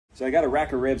So I got a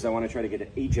rack of ribs. I want to try to get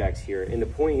an Ajax here. And the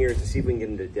point here is to see if we can get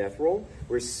him to death roll.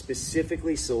 We're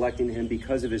specifically selecting him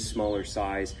because of his smaller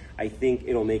size. I think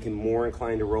it'll make him more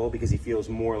inclined to roll because he feels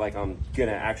more like I'm going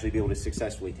to actually be able to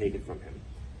successfully take it from him.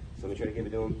 So let me try to give it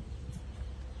to him.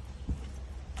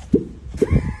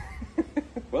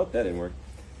 Well, that didn't work.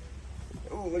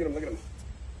 Oh, look at him, look at him.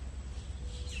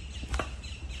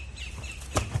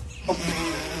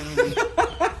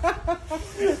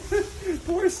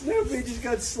 Poor Snoopy just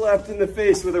got slapped in the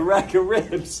face with a rack of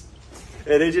ribs.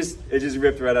 And it just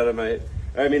ripped right out of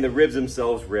the ribs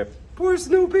themselves ripped. Poor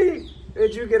Snoopy,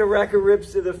 did you get a rack of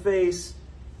ribs to the face?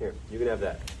 Here, you can have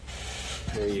that.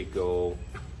 There you go.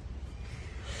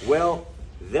 Well,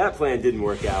 that plan didn't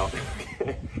work out.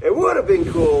 It would have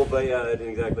been cool, but yeah, it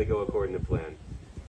didn't exactly go according to plan.